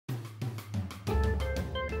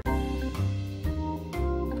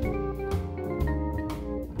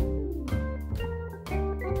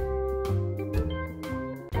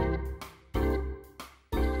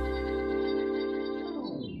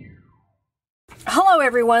Hello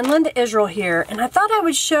everyone, Linda Israel here, and I thought I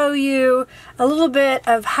would show you a little bit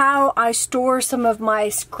of how I store some of my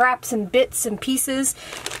scraps and bits and pieces.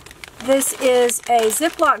 This is a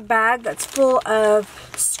Ziploc bag that's full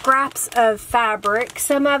of scraps of fabric.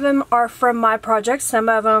 Some of them are from my projects, some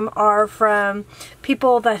of them are from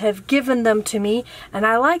people that have given them to me, and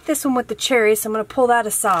I like this one with the cherries, so I'm going to pull that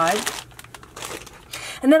aside.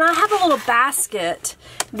 And then I have a little basket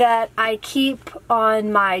that I keep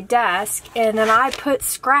on my desk, and then I put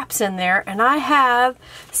scraps in there, and I have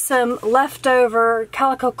some leftover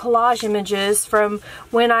calico collage images from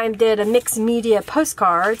when I did a mixed media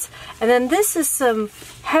postcards. And then this is some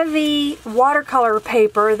heavy watercolor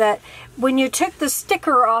paper that when you took the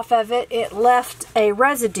sticker off of it, it left a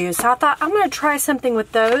residue. So I thought I'm going to try something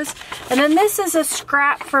with those. And then this is a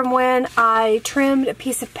scrap from when I trimmed a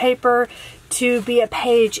piece of paper to be a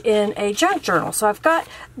page in a junk journal. So I've got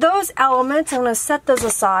those elements. I'm going to set those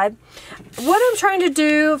aside. What I'm trying to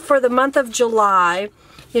do for the month of July,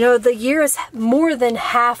 you know, the year is more than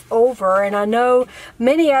half over, and I know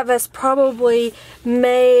many of us probably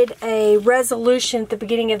made a resolution at the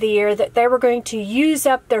beginning of the year that they were going to use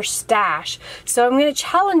up their stash. So I'm going to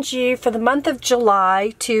challenge you for the month of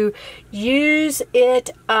July to use it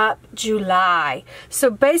up July. So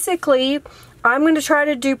basically, I'm going to try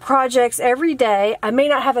to do projects every day. I may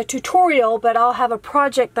not have a tutorial, but I'll have a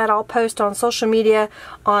project that I'll post on social media,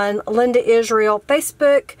 on Linda Israel,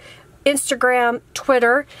 Facebook, Instagram,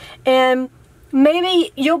 Twitter, and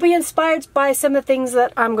maybe you'll be inspired by some of the things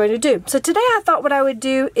that I'm going to do. So today I thought what I would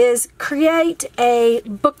do is create a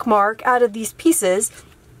bookmark out of these pieces.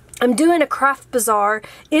 I'm doing a craft bazaar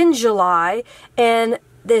in July, and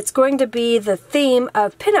it's going to be the theme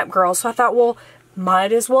of pinup girls. So I thought, well,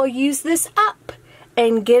 might as well use this up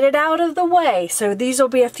and get it out of the way. So these will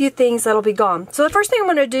be a few things that'll be gone. So the first thing I'm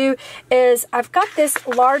going to do is I've got this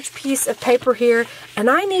large piece of paper here, and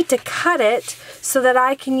I need to cut it so that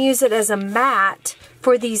I can use it as a mat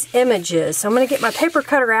for these images. So I'm going to get my paper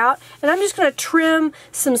cutter out, and I'm just going to trim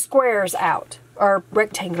some squares out, or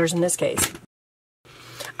rectangulars in this case.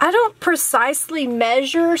 I don't precisely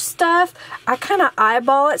measure stuff. I kind of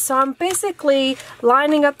eyeball it, so I'm basically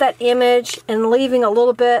lining up that image and leaving a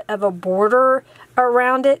little bit of a border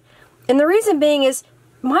around it. And the reason being is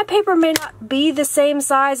my paper may not be the same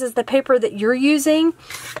size as the paper that you're using,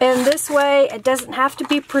 and this way it doesn't have to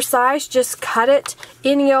be precise. Just cut it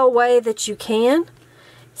any old way that you can.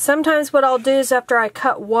 Sometimes what I'll do is after I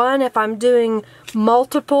cut one, if I'm doing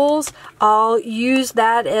multiples, I'll use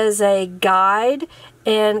that as a guide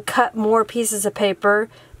and cut more pieces of paper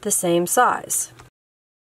the same size.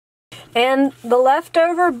 And the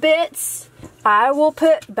leftover bits I will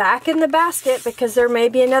put back in the basket because there may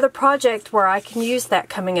be another project where I can use that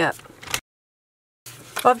coming up.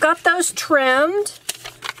 Well, I've got those trimmed,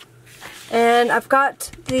 and I've got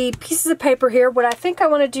the pieces of paper here. What I think I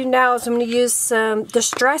want to do now is I'm going to use some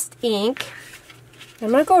distressed ink. I'm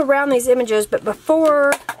going to go around these images, but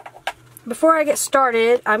before I get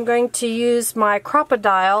started, I'm going to use my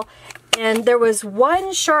Crop-A-Dile, and there was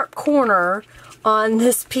one sharp corner on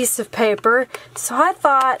this piece of paper, so I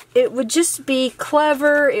thought it would just be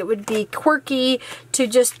clever, it would be quirky to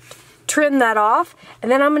just trim that off. And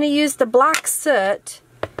then I'm going to use the black soot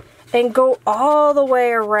and go all the way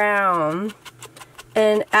around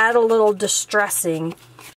and add a little distressing.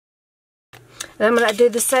 And I'm going to do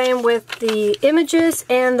the same with the images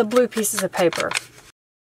and the blue pieces of paper.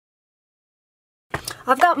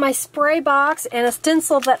 I've got my spray box and a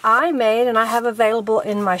stencil that I made and I have available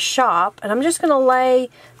in my shop, and I'm just going to lay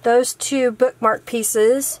those two bookmark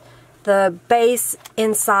pieces, the base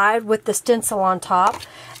inside with the stencil on top.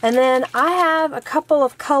 And then I have a couple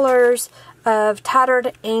of colors of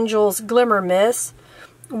Tattered Angel's Glimmer Mist.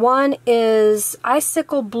 One is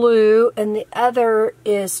icicle blue and the other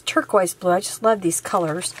is turquoise blue. I just love these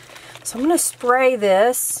colors. So I'm going to spray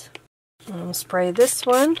this. I'm going to spray this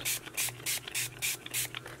one.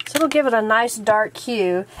 So it'll give it a nice dark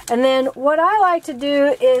hue. And then what I like to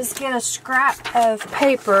do is get a scrap of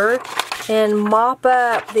paper and mop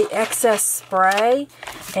up the excess spray.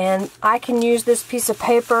 And I can use this piece of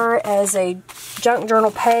paper as a junk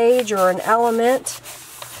journal page or an element,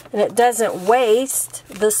 and it doesn't waste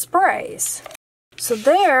the sprays. So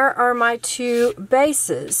there are my two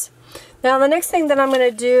bases. Now the next thing that I'm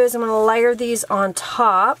going to do is I'm going to layer these on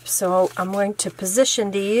top. So I'm going to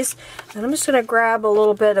position these, and I'm just going to grab a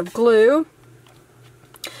little bit of glue.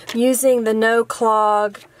 I'm using the No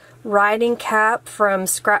Clog writing cap from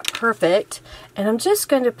Scrap Perfect, and I'm just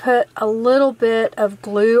going to put a little bit of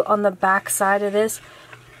glue on the back side of this.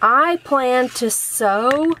 I plan to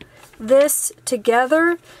sew this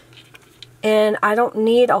together and I don't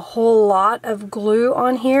need a whole lot of glue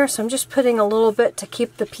on here, so I'm just putting a little bit to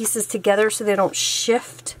keep the pieces together so they don't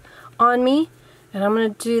shift on me. And I'm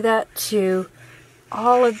going to do that to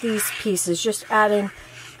all of these pieces, just adding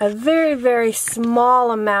a very, very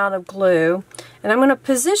small amount of glue. And I'm going to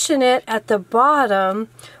position it at the bottom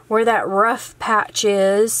where that rough patch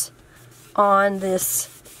is on this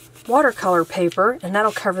watercolor paper, and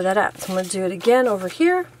that'll cover that up. So I'm going to do it again over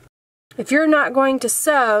here. If you're not going to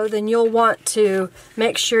sew, then you'll want to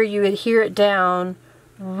make sure you adhere it down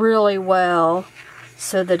really well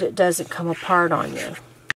so that it doesn't come apart on you.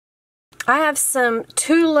 I have some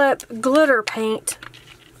tulip glitter paint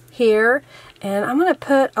here, and I'm going to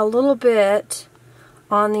put a little bit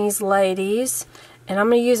on these ladies, and I'm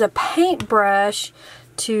going to use a paintbrush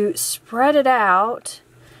to spread it out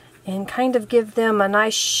and kind of give them a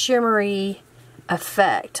nice shimmery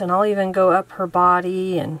effect. And I'll even go up her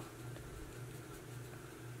body and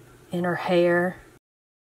in her hair.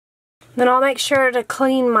 Then I'll make sure to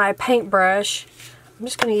clean my paintbrush. I'm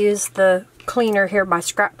just going to use the cleaner here by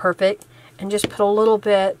Scrapbook and just put a little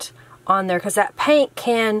bit on there, because that paint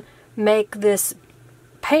can make this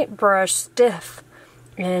paintbrush stiff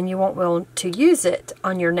and you won't be able to use it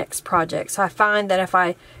on your next project. So I find that if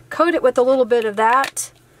I coat it with a little bit of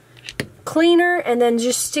that cleaner and then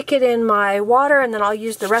just stick it in my water, and then I'll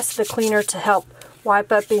use the rest of the cleaner to help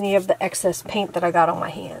wipe up any of the excess paint that I got on my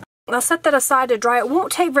hand. I'll set that aside to dry. It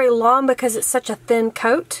won't take very long because it's such a thin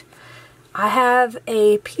coat. I have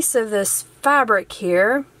a piece of this fabric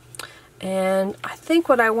here, and I think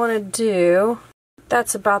what I want to do,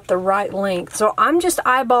 that's about the right length. So I'm just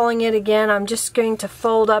eyeballing it again. I'm just going to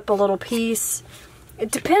fold up a little piece. It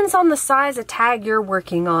depends on the size of tag you're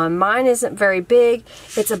working on. Mine isn't very big.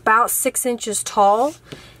 It's about 6 inches tall,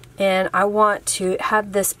 and I want to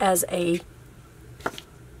have this as a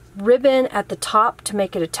ribbon at the top to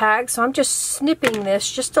make it a tag. So I'm just snipping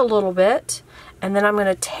this just a little bit, and then I'm going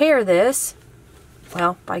to tear this.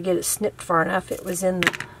 Well, if I get it snipped far enough, it was in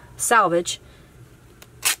the salvage.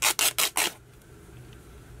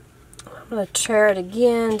 I'm going to tear it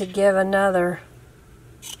again to give another.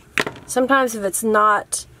 Sometimes if it's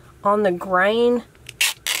not on the grain,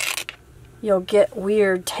 you'll get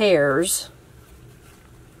weird tears.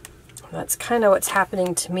 That's kind of what's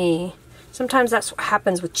happening to me. Sometimes that's what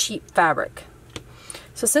happens with cheap fabric.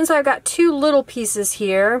 So since I've got two little pieces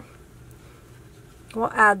here,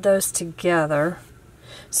 we'll add those together.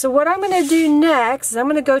 So what I'm going to do next is I'm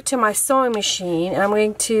going to go to my sewing machine, and I'm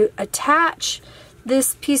going to attach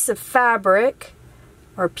this piece of fabric,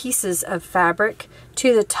 or pieces of fabric,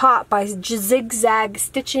 to the top by zigzag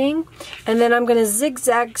stitching, and then I'm going to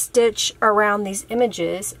zigzag stitch around these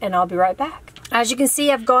images, and I'll be right back. As you can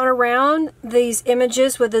see, I've gone around these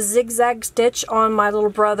images with a zigzag stitch on my little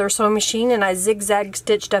brother sewing machine, and I zigzag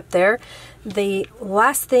stitched up there. The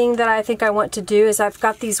last thing that I think I want to do is I've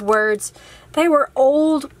got these words. They were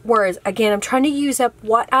old words. Again, I'm trying to use up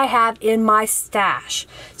what I have in my stash.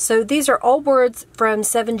 So these are old words from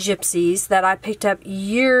Seven Gypsies that I picked up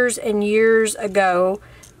years and years ago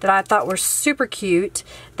that I thought were super cute.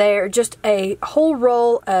 They're just a whole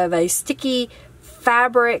roll of a sticky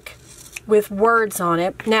fabric with words on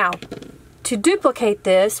it. Now, to duplicate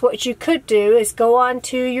this, what you could do is go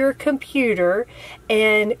onto your computer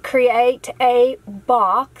and create a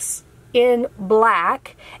box in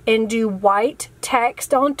black and do white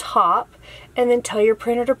text on top, and then tell your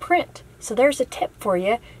printer to print. So there's a tip for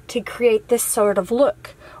you to create this sort of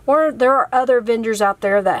look. Or there are other vendors out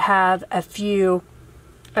there that have a few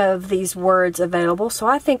of these words available. So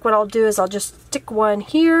I think what I'll do is I'll just stick one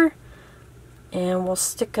here, and we'll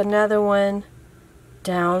stick another one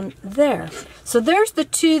down there. So there's the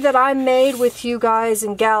two that I made with you guys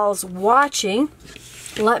and gals watching.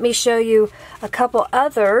 Let me show you a couple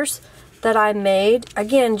others that I made.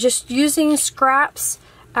 Again, just using scraps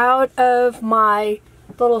out of my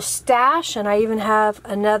little stash, and I even have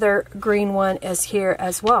another green one as here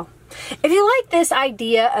as well. If you like this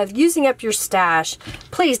idea of using up your stash,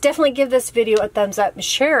 please definitely give this video a thumbs up and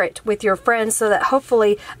share it with your friends so that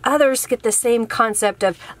hopefully others get the same concept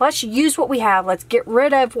of let's use what we have, let's get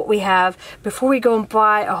rid of what we have before we go and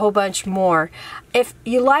buy a whole bunch more. If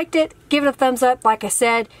you liked it, give it a thumbs up. Like I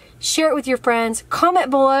said, share it with your friends. Comment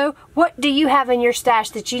below, what do you have in your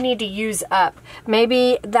stash that you need to use up?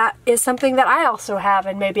 Maybe that is something that I also have,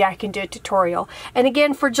 and maybe I can do a tutorial. And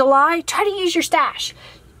again, for July, try to use your stash.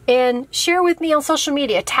 And share with me on social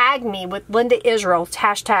media. Tag me with Linda Israel,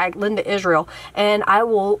 hashtag Linda Israel, and I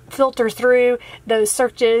will filter through those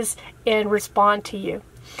searches and respond to you.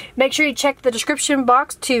 Make sure you check the description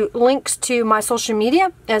box to links to my social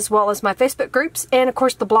media as well as my Facebook groups, and of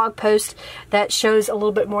course the blog post that shows a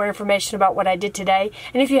little bit more information about what I did today.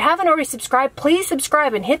 And if you haven't already subscribed, please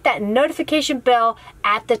subscribe and hit that notification bell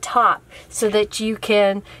at the top so that you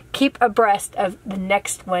can keep abreast of the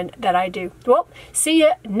next one that I do. Well, see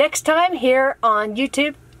you next time here on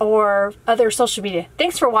YouTube or other social media.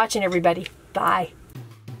 Thanks for watching, everybody. Bye.